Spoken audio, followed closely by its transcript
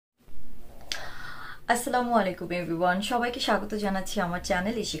আসসালামু আলাইকুম এভরিওয়ান, সবাইকে স্বাগত জানাচ্ছি আমার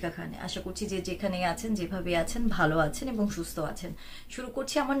চ্যানেল ইশিকা খানে। আশা করছি যে যেখানে আছেন, যেভাবে আছেন, ভালো আছেন এবং সুস্থ আছেন। শুরু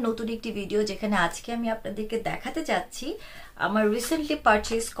করছি আমার নতুন একটি ভিডিও, যেখানে আজকে আমি আপনাদেরকে দেখাতে যাচ্ছি আমার রিসেন্টলি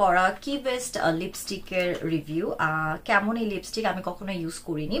পারচেজ করা কি বেস্ট লিপস্টিকের রিভিউ। কেমন এই লিপস্টিক আমি কখনো ইউজ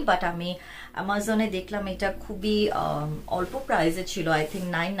করিনি, বাট আমি অ্যামাজনে দেখলাম এটা খুবই অল্প প্রাইসে ছিল, আই থিঙ্ক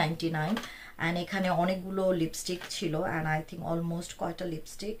 $9.99, অ্যান্ড এখানে অনেকগুলো লিপস্টিক ছিল, অ্যান্ড আই থিঙ্ক অলমোস্ট কয়টা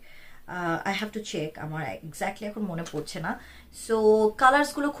lipstick I have to check, আমার এক্স্যাক্টলি এখন মনে পড়ছে না। সো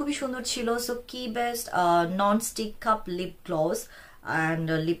কালার্সগুলো খুবই সুন্দর ছিল। সো কি best non stick cup lip gloss and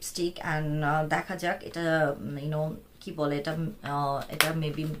lipstick, and দেখা যাক এটা ইউনো কি বলে এটা, এটা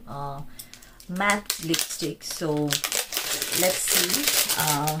maybe mat lipstick. So let's see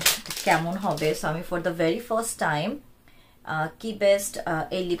কেমন হবে। সো আমি for the very first time কি বেস্ট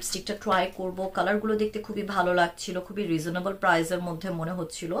এই লিপস্টিকটা ট্রাই করব। কালারগুলো দেখতে খুবই ভালো লাগছিল, খুবই রিজনেবল প্রাইসের মধ্যে মনে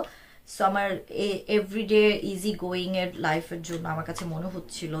হচ্ছিল। সো আমার এভরিডে ইজি গোয়িং এর লাইফের জন্য আমার কাছে মনে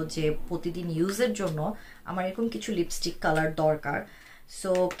হচ্ছিল যে প্রতিদিন ইউজের জন্য আমার এরকম কিছু লিপস্টিক কালার দরকার।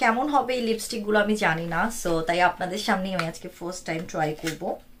 সো কেমন হবে এই লিপস্টিকগুলো আমি জানি না, সো তাই আপনাদের সামনেই আমি আজকে ফার্স্ট টাইম ট্রাই করব।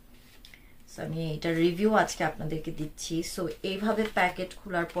 সো আমি এটার রিভিউ আজকে আপনাদেরকে দিচ্ছি। সো এইভাবে প্যাকেট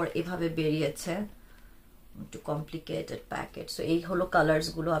খোলার পর এভাবে বেরিয়েছে, একটু কমপ্লিকেটেড প্যাকেট। সো এই হলো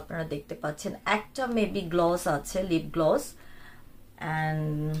কালার্সগুলো আপনারা দেখতে পাচ্ছেন। একটা মেবি গ্লস আছে, লিপ গ্লস, অ্যান্ড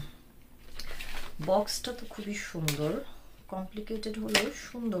বক্সটা তো খুবই সুন্দর, কমপ্লিকেটেড হলেও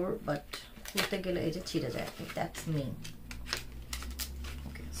সুন্দর, বাট খুলতে গেলে এই যে ছিঁড়ে যায়। That's me.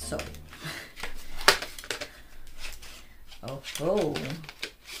 Okay, sorry. ওহো,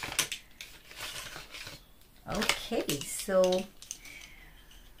 ওকে। সো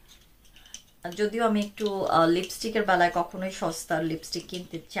যদিও আমি একটু লিপস্টিকের বেলায় কখনোই সস্তার লিপস্টিক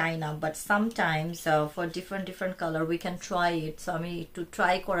কিনতে চাই না, but sometimes for different colour we can try it. So আমি একটু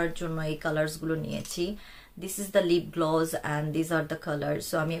ট্রাই করার জন্য এই কালার্সগুলো নিয়েছি। This is the lip gloss and this are the colour.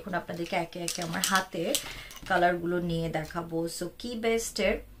 So আমি এখন আপনাদেরকে একে একে আমার হাতে কালারগুলো নিয়ে দেখাবো। সো কি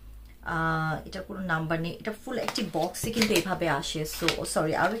বেস্টের এটা কোনো নাম্বার নেই, এটা ফুল একটি বক্সে কিন্তু এইভাবে আসে। সো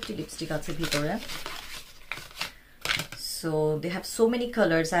সরি, আরও একটি লিপস্টিক আছে ভিতরে। So they have so many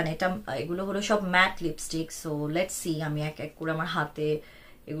colors, and এটা এগুলো হলো সব mat lipstick. So let's see, আমি এক এক করে আমার হাতে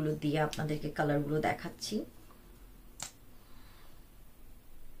এগুলো দিয়ে আপনাদেরকে কালারগুলো দেখাচ্ছি।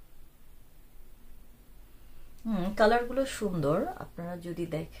 কালারগুলো সুন্দর, আপনারা যদি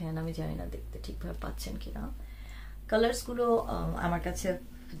দেখেন, আমি জানি না দেখতে ঠিকভাবে পাচ্ছেন কিনা। কালার্সগুলো আমার কাছে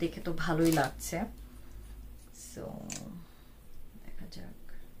দেখে তো ভালোই লাগছে। সো দেখা যাক।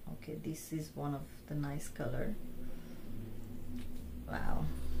 ওকে, this is one of the nice colour.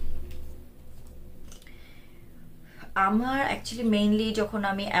 আমার অ্যাকচুয়ালি মেইনলি যখন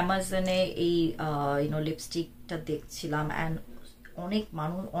আমি অ্যামাজনে এই লিপস্টিকটা দেখছিলাম, অ্যান্ড অনেক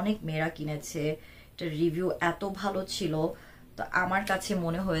মানুষ, অনেক মেয়েরা কিনেছে, এটা রিভিউ এত ভালো ছিল, তো আমার কাছে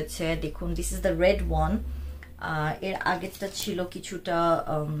মনে হয়েছে, দেখুন this is the red one. এর আগেরটা ছিল কিছুটা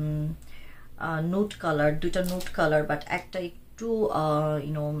নুট কালার, দুইটা নুট কালার, বাট একটা একটু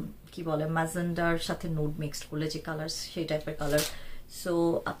কি বলে ম্যাজেন্ডার সাথে নুট মিক্সড করলে যে কালার, সেই টাইপের কালার। সো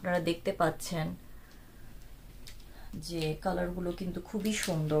আপনারা দেখতে পাচ্ছেন যে কালারগুলো কিন্তু খুবই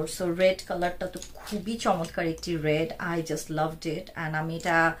সুন্দর। সো রেড কালারটা তো খুবই চমৎকার একটি red, I just loved it, and আমি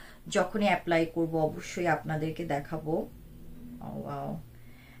এটা যখনই অ্যাপ্লাই করব অবশ্যই আপনাদেরকে দেখাবো।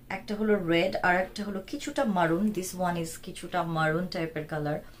 একটা হলো রেড, আর একটা হলো কিছুটা মারুন। দিস ওয়ান ইজ কিছুটা মারুন টাইপের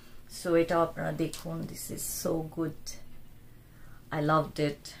কালার। সো এটাও আপনারা দেখুন, this is so good, I loved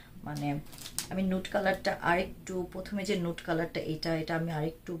ইট। মানে আমি নুট কালারটা আরেকটু, প্রথমে যে নুট কালারটা এটা আমি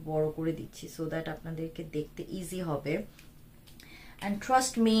আরেকটু বড় করে দিচ্ছি, সো দ্যাট আপনাদেরকে দেখতে ইজি হবে। অ্যান্ড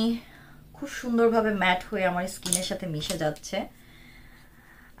ট্রাস্ট মি, খুব সুন্দরভাবে ম্যাট হয়ে আমার স্কিনের সাথে মিশে যাচ্ছে।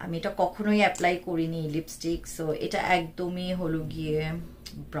 আমি এটা কখনোই অ্যাপ্লাই করিনি লিপস্টিক। সো এটা একদমই হলো গিয়ে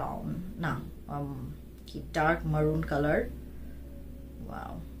ব্রাউন না, কি ডার্ক মারুন কালার।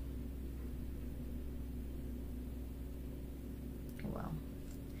 ওয়াও,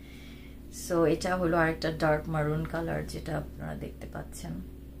 সো এটা হলো আরেকটা ডার্ক মারুন কালার, যেটা আপনারা দেখতে পাচ্ছেন।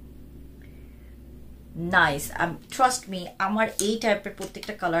 নাইস, ট্রাস্ট মি, আমার এই টাইপের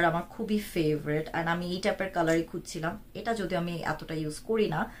প্রত্যেকটা কালার আমার খুবই ফেভারিট, অ্যান্ড আমি এই টাইপের কালারই খুঁজছিলাম। এটা যদিও আমি এতটা ইউজ করি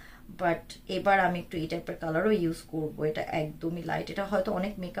না, বাট এবার আমি একটু এই টাইপের কালারও ইউজ করব। এটা একদমই লাইট, এটা হয়তো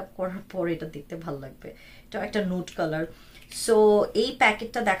অনেক মেকআপ করার পর এটা দেখতে ভালো লাগবে। এটা একটা নুট কালার। সো এই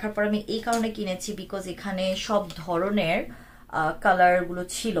প্যাকেটটা দেখার পর আমি এই কারণে কিনেছি, বিকজ এখানে সব ধরনের কালারগুলো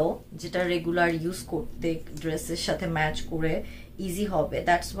ছিল, যেটা রেগুলার ইউজ করতে ড্রেসের সাথে ম্যাচ করে ইজি হবে।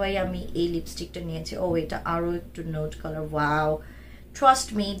 দ্যাটস ওয়াই আমি এই লিপস্টিকটা নিয়েছি। ও, এটা আরও একটু note colour. Wow, trust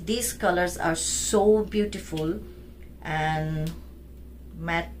me, this colours R so beautiful, and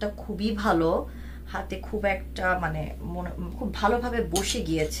ম্যাটটা খুবই ভালো, হাতে খুব একটা মানে খুব ভালোভাবে বসে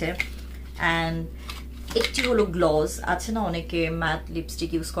গিয়েছে। অ্যান্ড একটি হলো গ্লস, আছে না অনেকে ম্যাট লিপস্টিক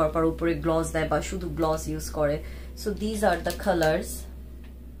ইউজ করার পর উপরে গ্লস দেয় বা শুধু গ্লস ইউজ করে। So these are the colours.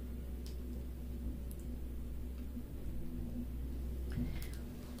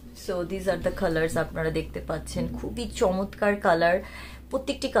 So these are the colours, আপনারা দেখতে পাচ্ছেন খুবই চমৎকার কালার।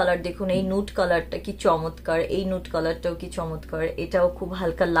 প্রত্যেকটি কালার দেখুন, এই নুট কালারটা কি চমৎকার, এই নুট কালারটাও কি চমৎকার, এটাও খুব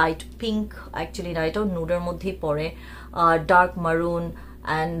হালকা লাইট পিঙ্ক, অ্যাকচুয়ালি না এটাও নুডের মধ্যেই পড়ে, ডার্ক মারুন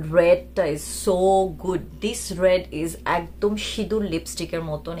and রেডটা is so good. This red is একদম সিঁদুর লিপস্টিকের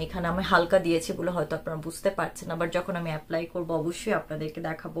মতন। এখানে আমি হালকা দিয়েছি বলে হয়তো আপনারা বুঝতে পারছেন না, বাট যখন আমি অ্যাপ্লাই করবো অবশ্যই আপনাদেরকে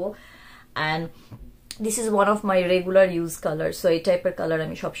দেখাবো। And this is one of my regular use colour. So এই টাইপের কালার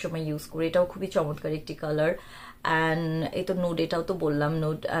আমি সবসময় ইউজ করি, এটাও খুবই চমৎকার একটি কালার। অ্যান্ড এই তো নুড, এটাও তো বললাম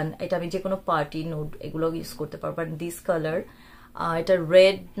নুড, অ্যান্ড এটা আমি যে কোনো পার্টি নুড এগুলো ইউজ করতে পারবো। অ্যান্ড দিস কালার, এটা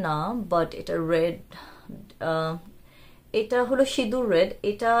রেড না বাট এটা রেড, এটা হলো সিঁদুর রেড,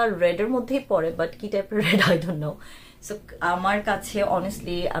 এটা রেডের মধ্যেই পড়ে বাট কি টাইপের red eye don't know. So আমার কাছে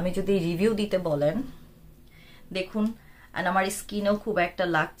অনেস্টলি আমি যদি রিভিউ দিতে বলেন, দেখুন, অ্যান্ড আমার স্কিনেও খুব একটা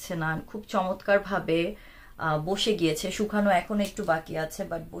লাগছে না, খুব চমৎকার ভাবে বসে গিয়েছে, শুকানো এখন একটু বাকি আছে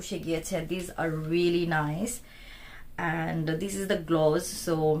বাট বসে গিয়েছে। This are really nice and this is the gloss.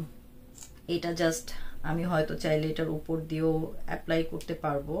 So এটা জাস্ট আমি হয়তো চাইলে এটার উপর দিয়েও অ্যাপ্লাই করতে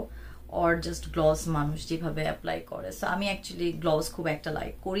পারবো, অর জাস্ট গ্লস মানুষ যেভাবে অ্যাপ্লাই করে। সো আমি অ্যাকচুয়ালি গ্লস খুব একটা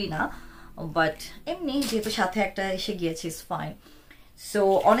লাইক করি না, বাট এমনি যেহেতু সাথে একটা এসে গিয়েছে is fine. So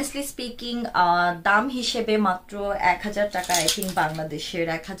honestly speaking দাম হিসেবে মাত্র 1000 টাকা, আই থিঙ্ক বাংলাদেশের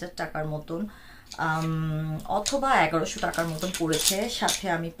 1000 টাকার মতন অথবা 1100 টাকার মতন পড়েছে। সাথে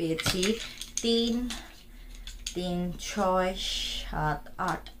আমি পেয়েছি 3, 6,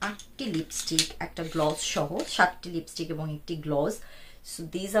 7, 8টি লিপস্টিক, একটা গ্লস সহ 7টি লিপস্টিক এবং একটি gloss. So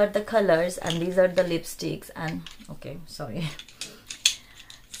these are the colors and these are the lipsticks and okay, sorry.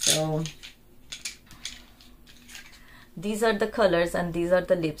 So these are the colors and these are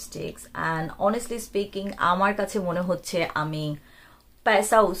the lipsticks and honestly speaking আমার কাছে মনে হচ্ছে আমি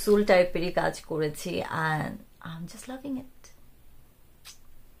পয়সা উসুল টাইপেরই কাজ করেছি and I'm just loving it.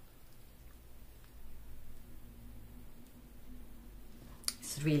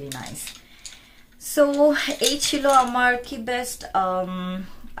 It's really nice. So এই ছিল আমার Qibest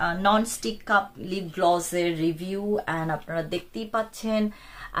non stick cup lip গ্লসের review and আপনারা দেখতেই পাচ্ছেন।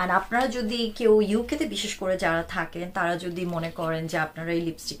 অ্যান্ড আপনারা যদি কেউ ইউকেতে বিশেষ করে যারা থাকেন তারা যদি মনে করেন যে আপনারা এই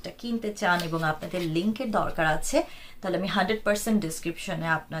লিপস্টিকটা কিনতে চান এবং আপনাদের লিঙ্কের দরকার আছে, তাহলে আমি 100% ডিসক্রিপশনে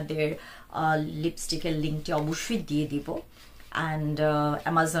আপনাদের লিপস্টিকের লিঙ্কটি অবশ্যই দিয়ে দিব। অ্যান্ড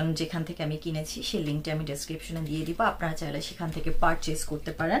অ্যামাজন যেখান থেকে আমি কিনেছি সেই লিঙ্কটি আমি ডিসক্রিপশনে দিয়ে দিব, আপনারা চাইলে সেখান থেকে পারচেজ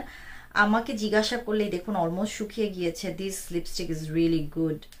করতে পারেন। আমাকে জিজ্ঞাসা করলেই দেখুন অলমোস্ট শুকিয়ে গিয়েছে। This lipstick is really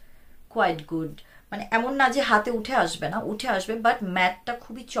good, quite good, মানে এমন না যে হাতে উঠে আসবে না, উঠে আসবে, বাট ম্যাটটা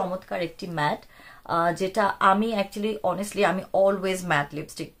খুবই চমৎকার একটি ম্যাট, যেটা আমি অ্যাকচুয়ালি অনেস্টলি আমি অলওয়েজ ম্যাট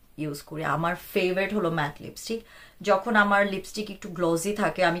লিপস্টিক ইউজ করি। আমার ফেভারিট হলো ম্যাট লিপস্টিক। যখন আমার লিপস্টিক একটু গ্লজি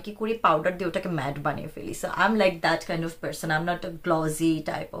থাকে আমি কি করি, পাউডার দিয়ে ওটাকে ম্যাট বানিয়ে ফেলি। So I am like that kind of person, I am not a glossy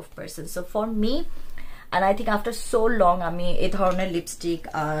type of person. So for me and I think after so long আমি এই ধরনের লিপস্টিক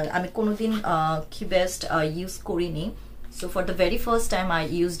আমি কোনোদিন Qibest ইউজ করিনি। So for the very first time I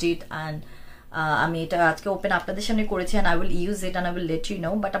used it and আমি এটা আজকে open আপনাদের সামনে করেছি and I will use it and I will late you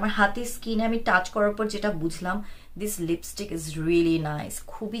know. But আমার হাতে স্কিনে আমি টাচ করার পর যেটা বুঝলাম, this lipstick is really nice,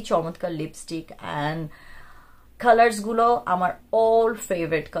 খুবই চমৎকার লিপস্টিক অ্যান্ড কালার্সগুলো আমার অল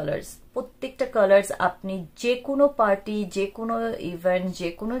ফেভারিট কালার্স। প্রত্যেকটা কালার্স আপনি যে কোনো পার্টি, যে কোনো ইভেন্ট, যে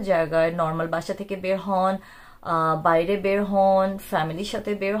কোনো জায়গায় নর্মাল বাসা থেকে বের হন, বাইরে বের হন, ফ্যামিলির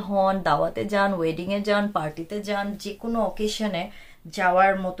সাথে বের হন, দাওয়াতে যান, ওয়েডিংয়ে যান, পার্টিতে যান, যে কোনো অকেশনে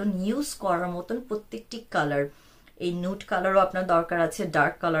যাওয়ার মতন, ইউজ করার মতন প্রত্যেকটি কালার। এই নুড কালারও আপনার দরকার আছে,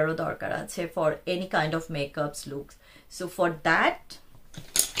 ডার্ক কালারও দরকার আছে for any kind of মেকআপস looks. So for that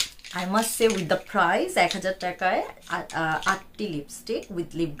I must say with the price 1000 টাকায় 8টি লিপস্টিক উইথ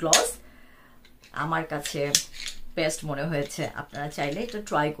লিপ গ্লস আমার কাছে বেস্ট মনে হয়েছে। আপনারা চাইলে এটা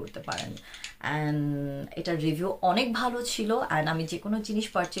ট্রাই করতে পারেন অ্যান্ড এটার রিভিউ অনেক ভালো ছিল। অ্যান্ড আমি যে কোনো জিনিস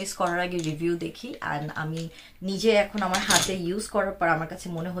পারচেস করার আগে রিভিউ দেখি অ্যান্ড আমি নিজে এখন আমার হাতে ইউজ করার পর আমার কাছে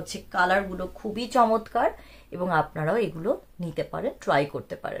মনে হচ্ছে কালারগুলো খুবই চমৎকার এবং আপনারাও এগুলো নিতে পারেন, ট্রাই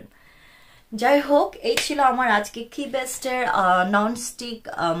করতে পারেন। যাই হোক, এই ছিল আমার আজকে Qibest-এর non stick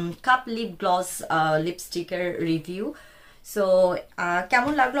cup lip gloss লিপস্টিকের রিভিউ। সো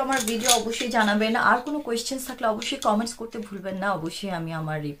কেমন লাগলো আমার ভিডিও অবশ্যই জানাবেন। আর কোনো কোয়েশ্চেন্স থাকলে অবশ্যই কমেন্টস করতে ভুলবেন না, অবশ্যই আমি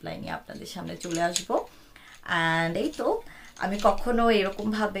আমার রিপ্লাই নিয়ে আপনাদের সামনে চলে আসবো। অ্যান্ড এই তো আমি কখনো এরকম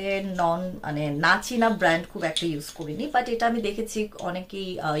ভাবে মানে না চিনা ব্র্যান্ড খুব একটা ইউজ করিনি, বাট এটা আমি দেখেছি অনেকেই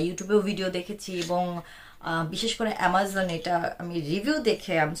ইউটিউবেও ভিডিও দেখেছি, এবং বিশেষ করে অ্যামাজন এটা আমি রিভিউ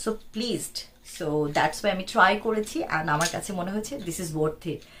দেখে I am so pleased. So that's why আমি ট্রাই করেছি, অ্যান্ড আমার কাছে মনে হয়েছে this is worth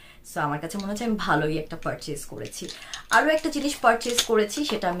it. So আমার কাছে মনে হচ্ছে আমি ভালোই একটা পারচেজ করেছি। আরও একটা জিনিস পারচেজ করেছি,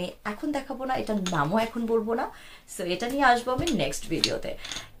 সেটা আমি এখন দেখাবো না, এটার নামও এখন বলবো না। সো এটা নিয়ে আসবো আমি নেক্সট ভিডিওতে।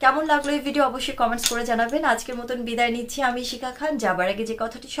 কেমন লাগলো এই ভিডিও অবশ্যই কমেন্টস করে জানাবেন। আজকের মতন বিদায় নিচ্ছি আমি ইশিকা খান। যাবার আগে যে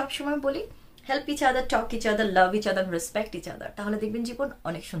কথাটি সবসময় বলি, হেল্প ইচ আদার, টক ইচ আদার, লাভ each other, respect each other, তাহলে দেখবেন জীবন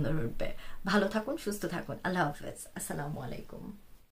অনেক সুন্দর উঠবে। ভালো থাকুন, সুস্থ থাকুন। আল্লাহ হাফেজ, আসসালামু আলাইকুম।